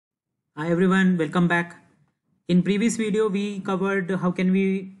Hi everyone, welcome back. In previous video, we covered how can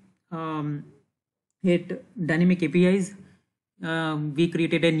we hit dynamic APIs. We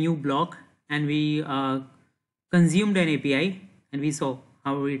created a new block and we consumed an API and we saw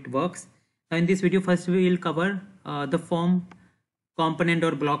how it works. Now in this video, first we will cover the form component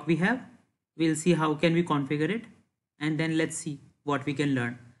or block we have. We'll see how can we configure it and then let's see what we can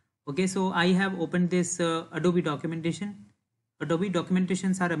learn. Okay, so I have opened this Adobe documentation. Adobe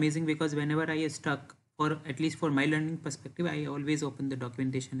documentations are amazing because whenever I is stuck, for at least for my learning perspective, I always open the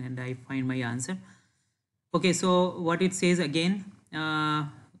documentation and I find my answer. Okay, so what it says again,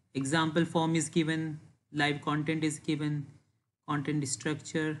 example form is given, live content is given, content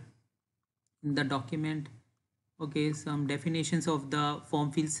structure in the document. Okay, some definitions of the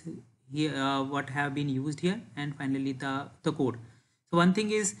form fields here, what have been used here, and finally the code. So one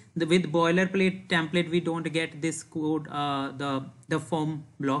thing is with boilerplate template we don't get this code, the form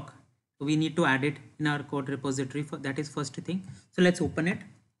block. So we need to add it in our code repository. That is first thing. So let's open it.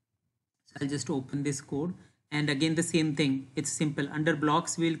 So I'll just open this code, and again the same thing. It's simple. Under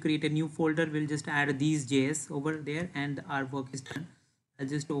blocks we'll create a new folder. We'll just add these JS over there, and our work is done. I'll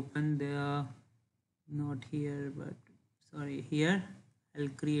just open the not here but sorry here. I'll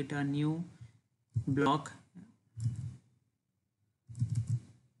create a new block.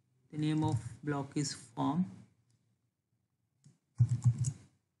 The name of block is form.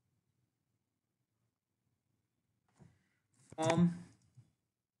 Form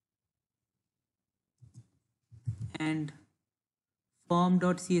and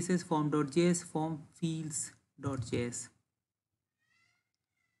form.css, form.js, form fields.js.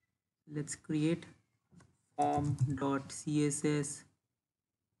 Let's create form.css,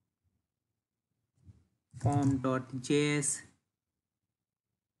 form.js,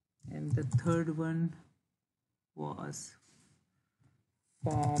 and the third one was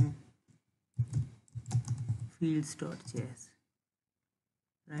form fields.js,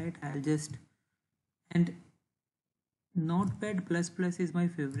 right? I'll just, and Notepad++ is my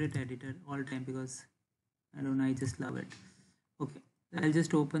favorite editor all time because I don't know, I just love it. Okay, I'll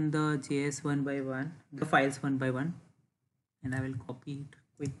just open the JS one by one, the files one by one, and I will copy it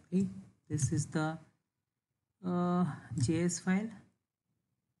quickly. This is the JS file,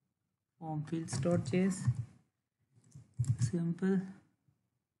 form fields.js, simple.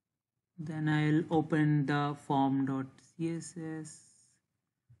 Then I'll open the form.css,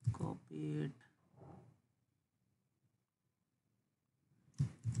 copy it,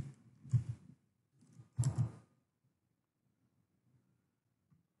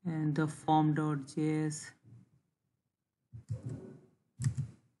 and the form.js.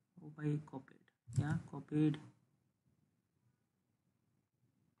 Oh, I copied. Yeah, copied.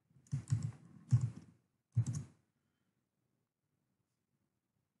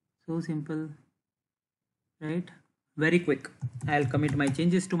 So simple, right? Very quick. I'll commit my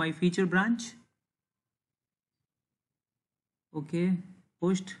changes to my feature branch. Okay,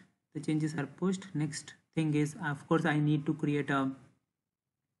 pushed. The changes are pushed. Next thing is, of course, I need to create the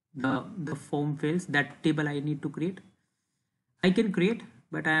form fields. That table I need to create. I can create,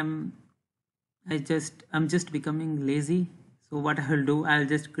 but I'm just becoming lazy. So what I will do, I'll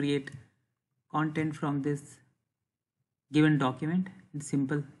just create content from this given document. It's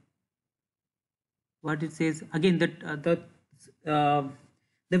simple. What it says again, that the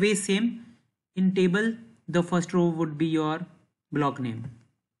way same in table, the first row would be your block name.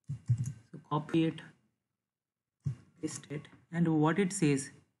 So copy it, paste it, and what it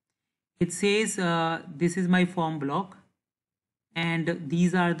says, this is my form block and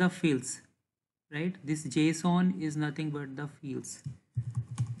these are the fields, right? This JSON is nothing but the fields.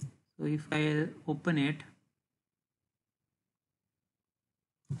 So if I open it,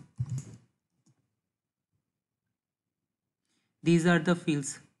 these are the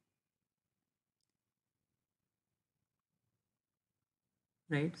fields,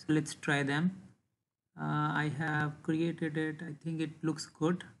 right? So let's try them. I have created it. I think it looks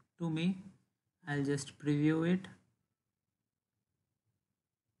good to me. I'll just preview it.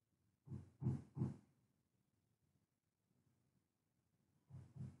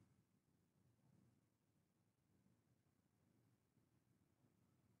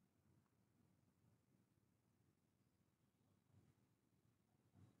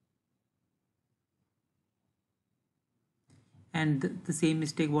 And the same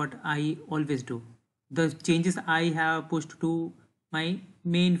mistake what I always do, the changes I have pushed to my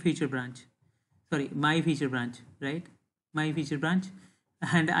main feature branch, sorry, my feature branch, right? My feature branch,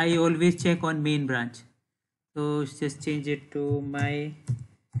 and I always check on main branch. So just change it to my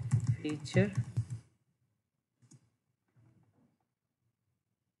feature.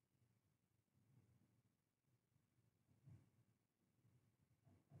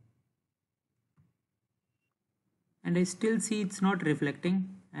 and I still see it's not reflecting.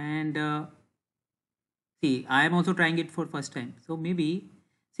 And see, I am also trying it for first time. So maybe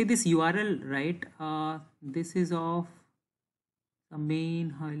see this URL, right? This is of the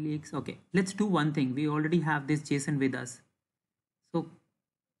main helix. Okay, let's do one thing. We already have this JSON with us. So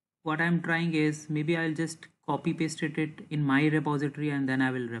what I'm trying is maybe I'll just copy paste it in my repository and then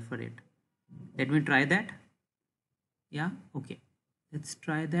I will refer it. Let me try that. Yeah, okay. Let's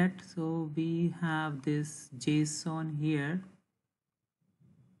try that. So we have this JSON here.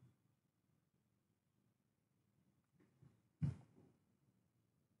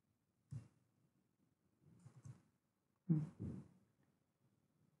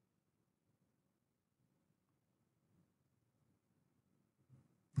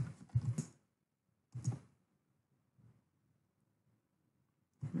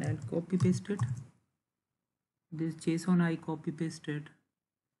 I'll copy paste it. This JSON I copy pasted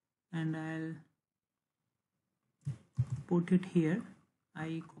and I'll put it here.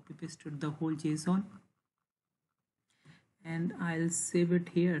 I copy pasted the whole JSON and I'll save it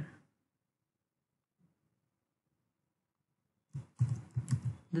here.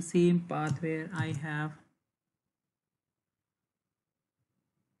 The same path where I have,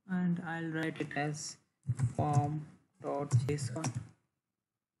 and I'll write it as form.json.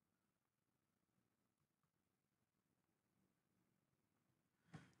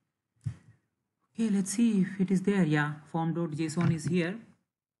 Okay, let's see if it is there. Yeah, form.json is here.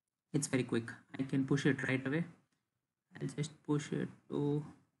 It's very quick. I can push it right away. I'll just push it to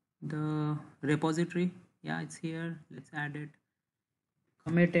the repository. Yeah, it's here. Let's add it,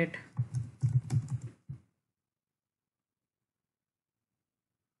 commit it.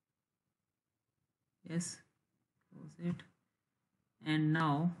 Yes, close it. And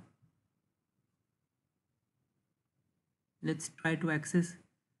now let's try to access.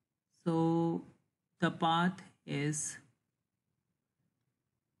 So the path is,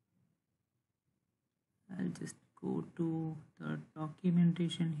 I'll just go to the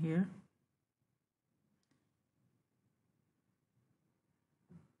documentation here.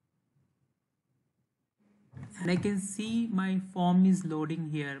 And I can see my form is loading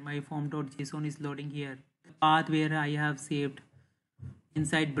here. My form.json is loading here. The path where I have saved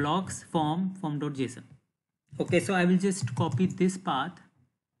inside blocks form.json. Okay, so I will just copy this path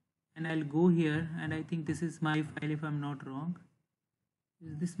and I'll go here, and I think this is my file if I'm not wrong.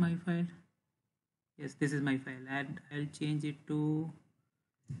 Is this my file? Yes, this is my file, and I'll change it to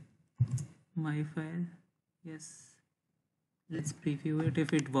my file. Yes, let's preview it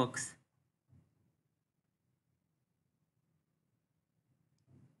if it works.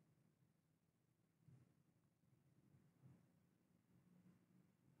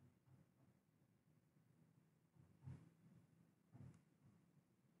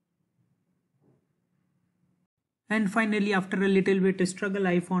 And finally, after a little bit of struggle,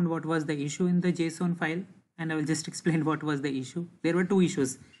 I found what was the issue in the JSON file, and I will just explain what was the issue. There were two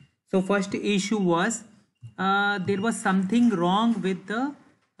issues. So first issue was there was something wrong with the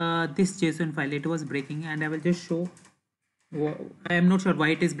this JSON file. It was breaking, and I will just show. I am not sure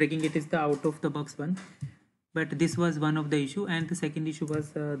why it is breaking. It is the out of the box one, but this was one of the issue, and the second issue was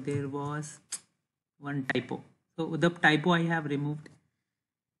there was one typo. So the typo I have removed.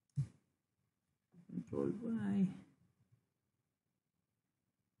 Control Y.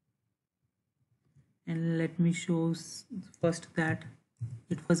 And let me show first that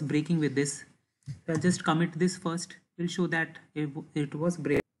it was breaking with this. I'll just commit this first. We'll show that it was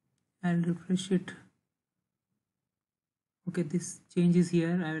break. I'll refresh it. Okay, this change is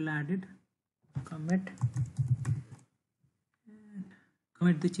here. I will add it. Commit. And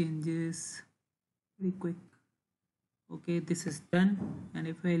commit the changes very quick. Okay, this is done. And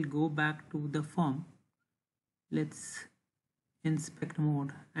if I'll go back to the form, let's inspect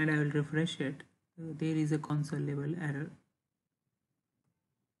mode, and I will refresh it. There is a console level error.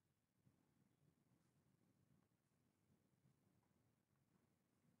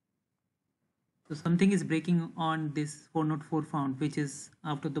 So something is breaking on this 404 found, which is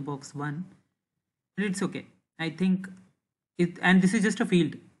out of the box one, and it's okay. I think it, and this is just a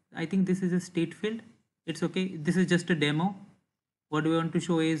field. I think this is a state field. It's okay. This is just a demo. What we want to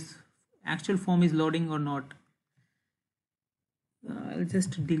show is actual form is loading or not. I'll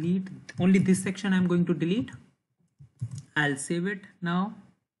just delete only this section. I'm going to delete. I'll save it now,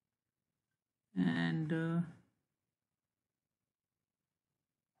 and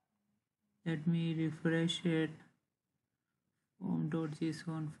let me refresh it.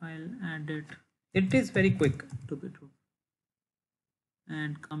 Form.json file added. It is very quick to be true.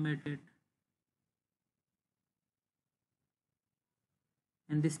 And commit it.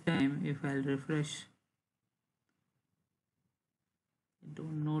 And this time if I'll refresh, I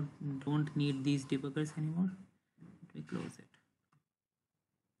don't need these debuggers anymore. Let me close it.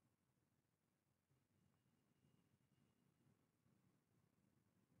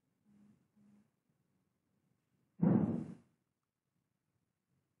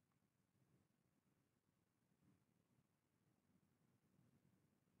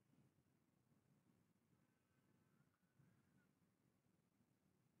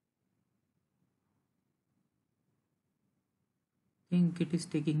 I think it is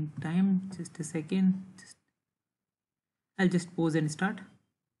taking time. Just a second. I'll just pause and start.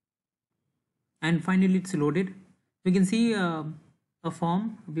 And finally it's loaded. We can see a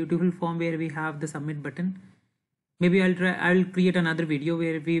beautiful form where we have the submit button. Maybe I'll create another video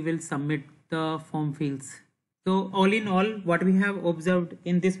where we will submit the form fields. So all in all, what we have observed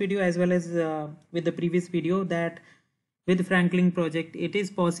in this video as well as with the previous video, that with Franklin project it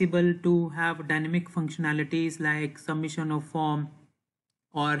is possible to have dynamic functionalities like submission of form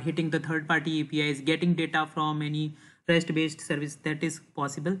or hitting the third-party APIs, getting data from any REST-based service. That is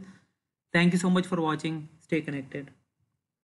possible. Thank you so much for watching. Stay connected.